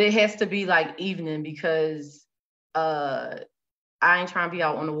 But it has to be like evening, because I ain't trying to be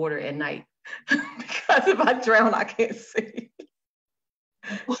out on the water at night because if I drown, I can't see.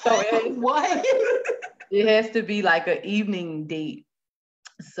 So it has to be like an evening date.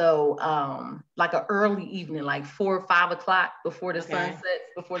 So like an early evening, like 4 or 5 o'clock before the sun sets,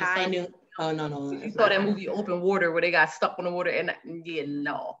 before the sun sets. Oh, no. You saw that movie Open Water where they got stuck on the water, and yeah,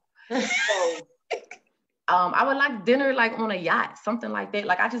 no. So I would like dinner like on a yacht, something like that.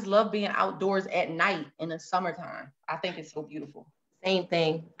 Like, I just love being outdoors at night in the summertime. I think it's so beautiful. Same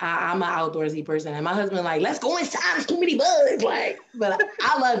thing. I'm an outdoorsy person, and my husband like, let's go inside. There's too many bugs. Like, but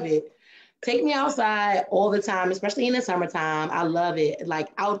I love it. Take me outside all the time, especially in the summertime. I love it. Like,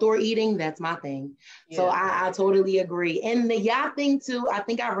 outdoor eating, that's my thing. Yeah. So I totally agree. And the yacht thing too, I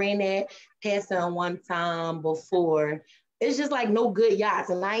think I ran that past them one time before. It's just like no good yachts.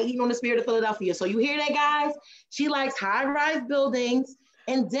 And I ain't eating on the Spirit of Philadelphia. So you hear that, guys? She likes high-rise buildings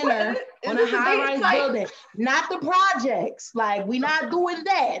and dinner on a high-rise building. Not the projects. Like, we not doing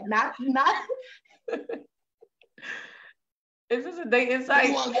that. Not. Is this a date inside?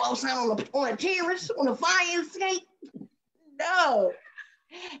 You want to go outside on a terrace, on a fire escape? No.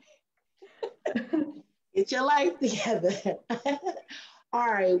 Get your life together. All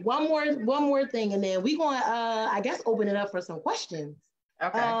right, one more thing, and then we're going to, I guess, open it up for some questions.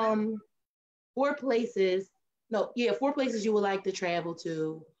 Okay. 4 places you would like to travel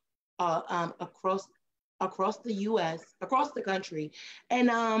to across across the US, across the country. And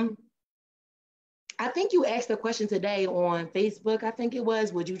I think you asked a question today on Facebook. I think it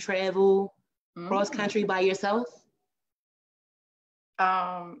was, would you travel cross country by yourself?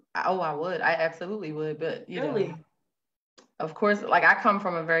 I would. I absolutely would. But you really? know, of course, like I come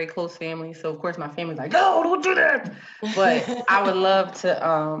from a very close family, so of course my family's like, no, don't do that. But I would love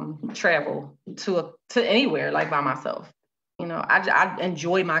to travel to anywhere, like by myself. You know, I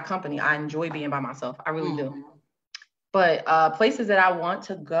enjoy my company. I enjoy being by myself. I really do. But places that I want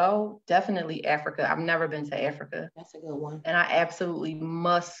to go, definitely Africa. I've never been to Africa. That's a good one. And I absolutely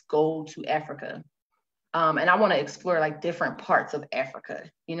must go to Africa. And I want to explore like different parts of Africa.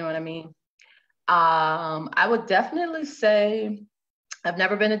 You know what I mean? I would definitely say I've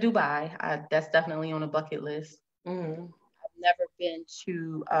never been to Dubai. That's definitely on a bucket list. I've never been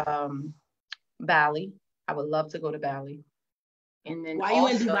to Bali. I would love to go to Bali. And then while you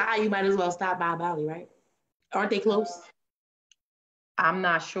in Dubai, you might as well stop by Bali, right? Aren't they close? I'm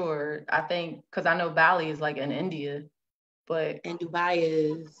not sure. I think because I know Bali is like in India, but and Dubai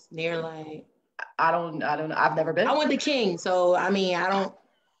is near like I don't know. I've never been. I went to King, so I mean I don't.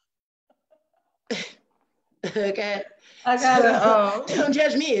 Okay. I gotta. Don't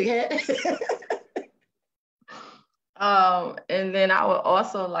judge me, okay? And then I would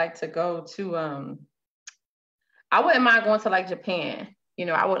also like to go to. I wouldn't mind going to like Japan. You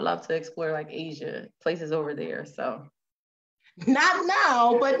know, I would love to explore like Asia, places over there. So. Not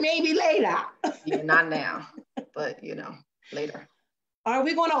now, but maybe later. Yeah, not now, but you know, later. Are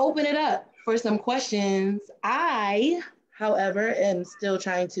we going to open it up for some questions? I, however, am still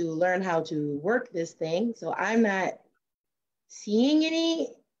trying to learn how to work this thing, so I'm not seeing any.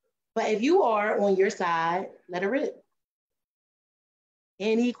 But if you are on your side, let it rip.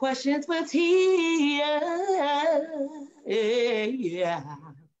 Any questions for Tia? Yeah.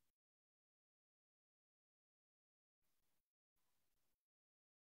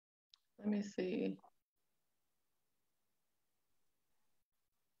 Let me see.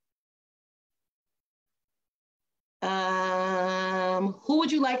 Who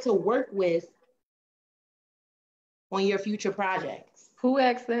would you like to work with on your future projects? Who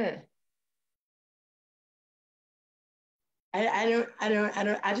asked that?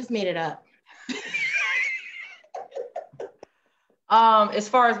 I just made it up. As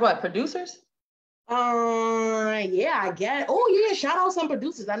far as what, producers? Yeah, I guess. Oh yeah, shout out some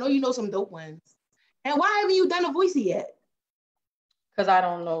producers. I know you know some dope ones. And why haven't you done a voicey yet? Because I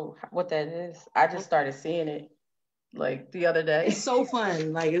don't know what that is. I just started seeing it like the other day. It's so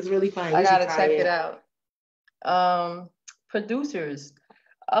fun. Like it's really fun. I gotta check it out. Producers.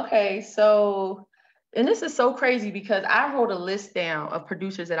 Okay, so and this is so crazy because I wrote a list down of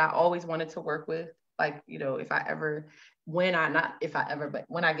producers that I always wanted to work with. Like, you know, when I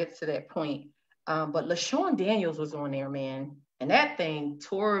get to that point. But LaShawn Daniels was on there, man. And that thing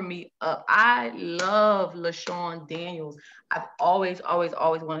tore me up. I love LaShawn Daniels. I've always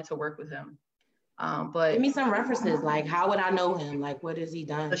wanted to work with him. But give me some references. Like, how would I know him? Like, what has he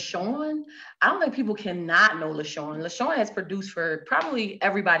done? LaShawn, I don't think people cannot know LaShawn. LaShawn has produced for probably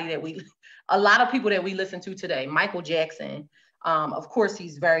everybody a lot of people that we listen to today. Michael Jackson. Of course,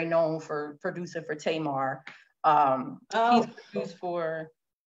 he's very known for producing for Tamar. He's produced for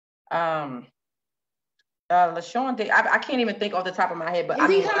LaShawn. I can't even think off the top of my head, but is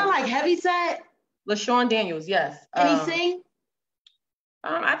he kind of like heavyset? LaShawn Daniels, yes. Can he sing?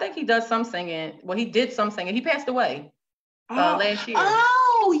 I think he does some singing. Well, he did some singing. He passed away last year.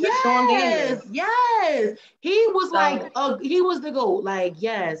 Oh, yes. Yes. He was he was the GOAT. Like,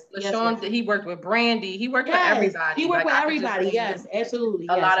 yes. LaShawn, he worked with Brandy. He worked with everybody. He worked with everybody. Yes, absolutely.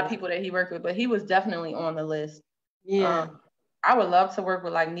 A lot of people that he worked with, but he was definitely on the list. Yeah. I would love to work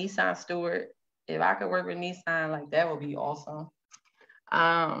with like Nissan Stewart. If I could work with Nissan, like that would be awesome.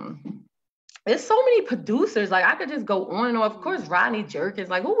 There's so many producers. Like I could just go on and on. Of course, Rodney Jerkins.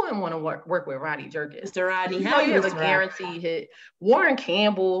 Like who wouldn't want to work with Rodney Jerkins? Mr. Rodney, how you have a guaranteed hit. Warren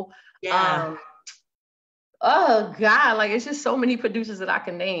Campbell. Yeah. Oh God, like it's just so many producers that I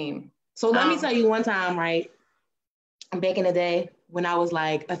can name. So let me tell you one time, right? Back in the day when I was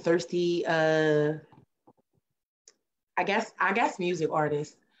like a thirsty, I guess music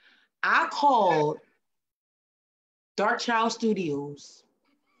artist. I called Dark Child Studios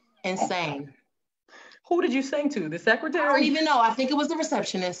and sang. Who did you sing to? The secretary? I don't even know. I think it was the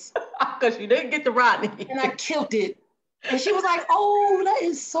receptionist. Because you didn't get the Rodney. And I killed it. And she was like, oh, that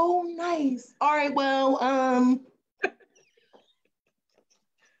is so nice. All right, well,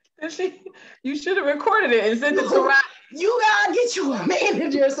 you should have recorded it and sent it to Rodney. You gotta get you a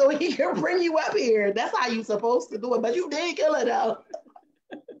manager so he can bring you up here. That's how you supposed to do it. But you did kill it though.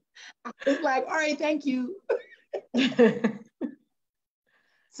 It's like, all right, thank you.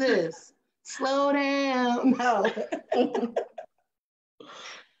 Sis, slow down. No.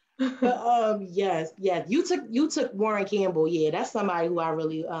 But yes. You took Warren Campbell. Yeah, that's somebody who I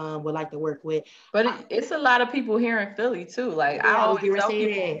really would like to work with. But it's a lot of people here in Philly too. Like I always tell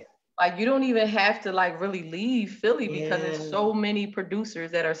people, like you don't even have to like really leave Philly because there's so many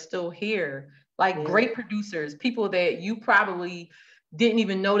producers that are still here. Like great producers, people that you probably didn't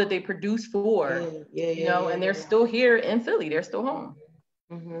even know that they produced for. You know, and they're still here in Philly. They're still home.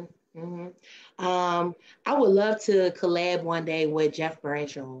 I would love to collab one day with Jeff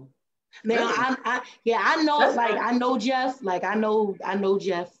Bradshaw. Now, really? I know, that's like, fun. I know Jeff, like, I know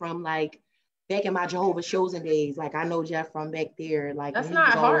Jeff from, like, back in my Jehovah's Chosen days. Like, I know Jeff from back there. Like, that's not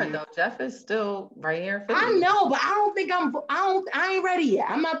hard, though. Jeff is still right here in Philly. I know, but I ain't ready yet.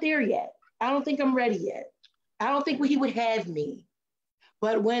 I'm not there yet. I don't think I'm ready yet. I don't think he would have me.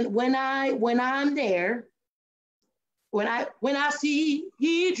 But when I'm there, when I see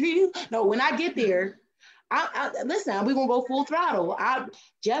he dreams, no, when I get there, listen, we're gonna go full throttle.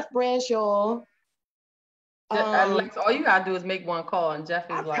 Jeff Bradshaw. Lex, all you gotta do is make one call, and Jeff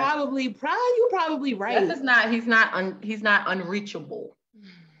is like you're probably right. Jeff is he's not unreachable,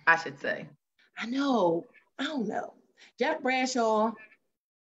 I should say. I know. I don't know. Jeff Bradshaw,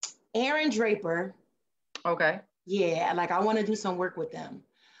 Aaron Draper. Okay. Yeah, like I want to do some work with them.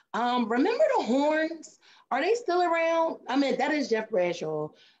 Remember the Horns? Are they still around? I mean, that is Jeff Bradshaw.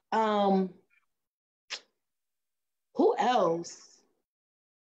 Who else?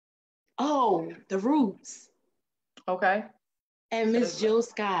 Oh, the Roots. Okay. And Miss Jill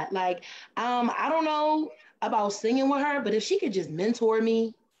Scott. Like, I don't know about singing with her, but if she could just mentor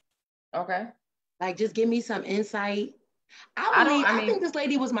me. Okay. Like, just give me some insight. I think this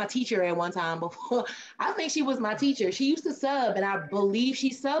lady was my teacher at one time before. I think she was my teacher. She used to sub, and I believe she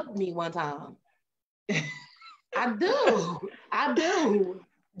subbed me one time. I do.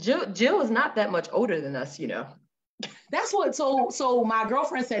 Jill is not that much older than us, you know. That's what. So my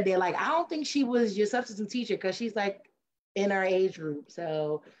girlfriend said that. Like, I don't think she was your substitute teacher because she's like in our age group.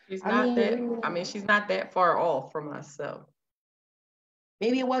 So she's not she's not that far off from us. So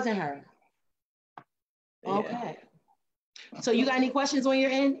maybe it wasn't her. Yeah. Okay. So you got any questions on your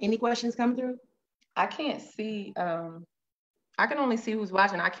end? Any questions come through? I can't see. I can only see who's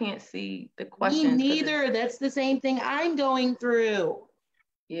watching. I can't see the questions. Me neither. That's the same thing I'm going through.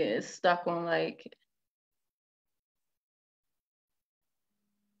 Yeah, it's stuck on like.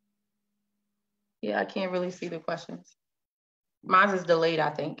 Yeah, I can't really see the questions. Mine is delayed, I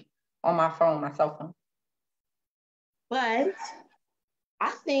think, on my cell phone. But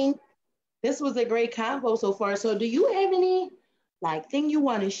I think this was a great convo so far. So do you have any like thing you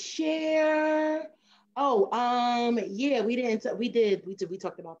want to share? Oh, yeah, we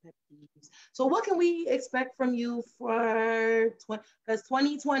talked about pet peeves. So what can we expect from you for because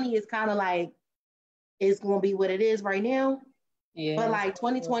 2020 is kind of like it's gonna be what it is right now. Yeah. But like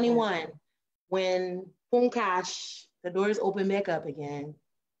 2021, when Punkash, the doors open back up again.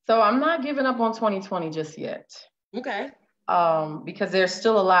 So I'm not giving up on 2020 just yet. Okay. Because there's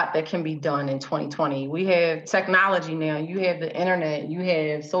still a lot that can be done in 2020. We have technology now, you have the internet, you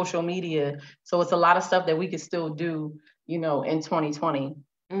have social media. So it's a lot of stuff that we could still do, you know, in 2020.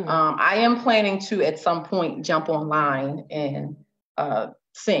 Mm-hmm. I am planning to, at some point, jump online and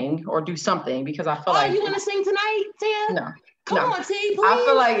sing or do something because I feel like. Are you going to sing tonight, Tia? No. Come on, T, please. I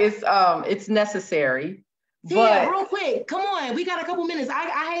feel like it's necessary. Tia, real quick. Come on. We got a couple minutes.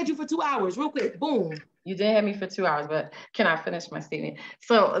 I had you for 2 hours. Real quick. Boom. You didn't have me for 2 hours, but can I finish my statement?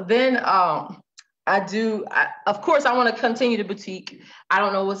 So then of course, I want to continue the boutique. I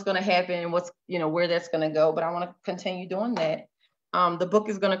don't know what's going to happen, where that's going to go, but I want to continue doing that. The book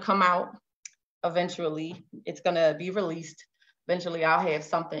is going to come out eventually. It's going to be released. Eventually, I'll have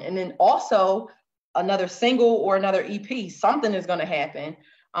something. And then also another single or another EP, something is going to happen.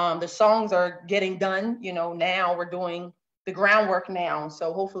 The songs are getting done. Now we're doing the groundwork now.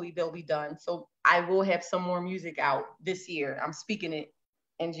 So hopefully they'll be done. So I will have some more music out this year. I'm speaking it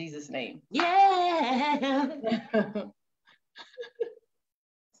in Jesus' name. Yeah.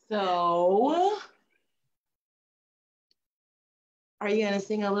 So, are you gonna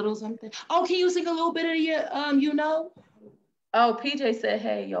sing a little something? Oh, can you sing a little bit of your Oh, PJ said,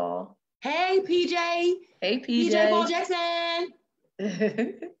 "Hey, y'all." Hey, PJ. Hey, PJ. PJ Paul Jackson.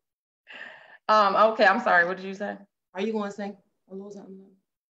 Okay, I'm sorry. What did you say? Are you gonna sing a little something?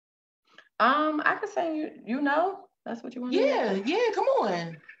 I could sing that's what you want to do? Yeah, come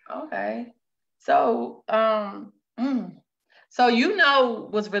on. Okay. So,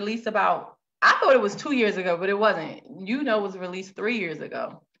 was released about I thought it was 2 years ago, but it wasn't. You Know was released 3 years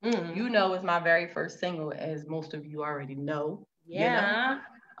ago. Mm-hmm. You Know is my very first single, as most of you already know. Yeah.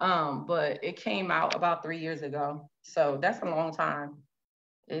 You know? But it came out about 3 years ago. So that's a long time.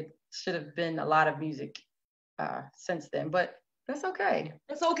 It should have been a lot of music since then, but that's okay.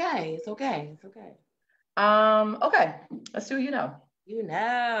 It's okay. It's okay. It's okay. Okay. Let's do You Know. You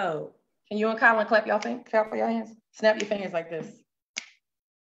Know. Can you and Colin clap your hands? Snap your fingers like this.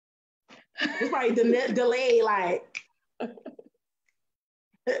 It's probably delayed, like.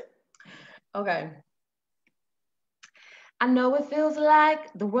 Okay. I know it feels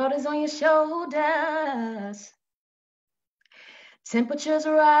like the world is on your shoulders. Temperatures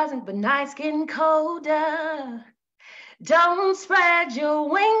are rising, but nights getting colder. Don't spread your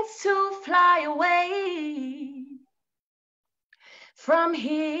wings to fly away from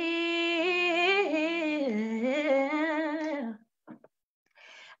here.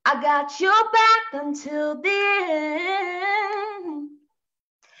 I got your back until the end.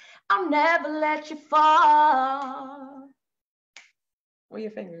 I'll never let you fall. Where are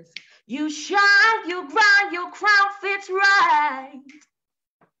your fingers? You shine, you grind, your crown fits right.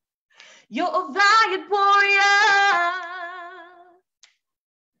 You're a valiant warrior.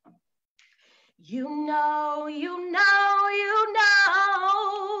 You know, you know, you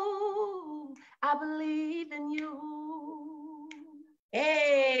know, I believe in you.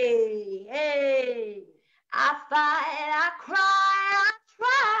 Hey, hey. I fight, I cry, I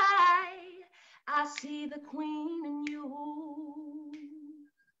try. I see the queen in you.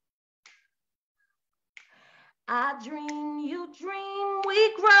 I dream, you dream,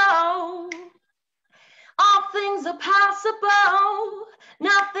 we grow. All things are possible.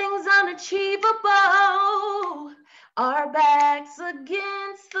 Nothing's unachievable. Our backs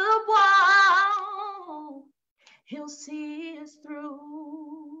against the wall. He'll see us through.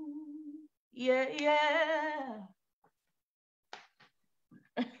 Yeah, yeah.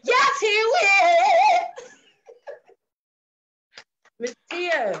 Yes, he will. Miss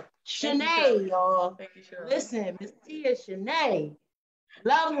Tia, Shanae, y'all. Thank you, Cheryl. Listen, Miss Tia, Shanae.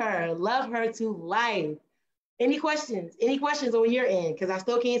 Love her to life. Any questions? Any questions on your end? Because I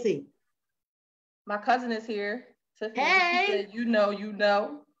still can't see. My cousin is here. Tiffany, hey. She said, you know.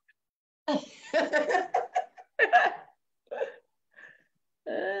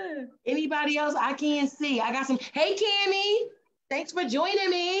 Anybody else? I can't see. I got some. Hey, Cammie. Thanks for joining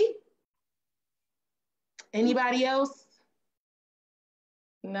me. Anybody else?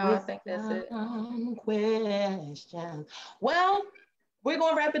 No, I think that's it. Questions. Well, we're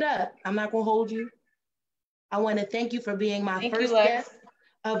going to wrap it up. I'm not going to hold you. I want to thank you for being my first guest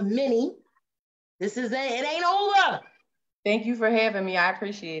of many. This is it. It ain't over. Thank you for having me. I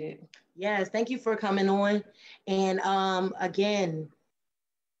appreciate it. Yes, thank you for coming on. And again,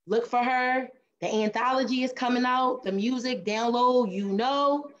 look for her. The anthology is coming out. The music, download, you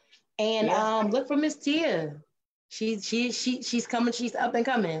know. And look for Miss Tia. She's coming. She's up and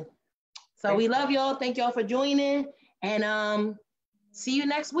coming. So we love y'all. Thank y'all for joining. And see you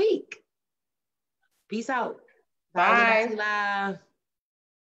next week. Peace out. Bye. LexiLive.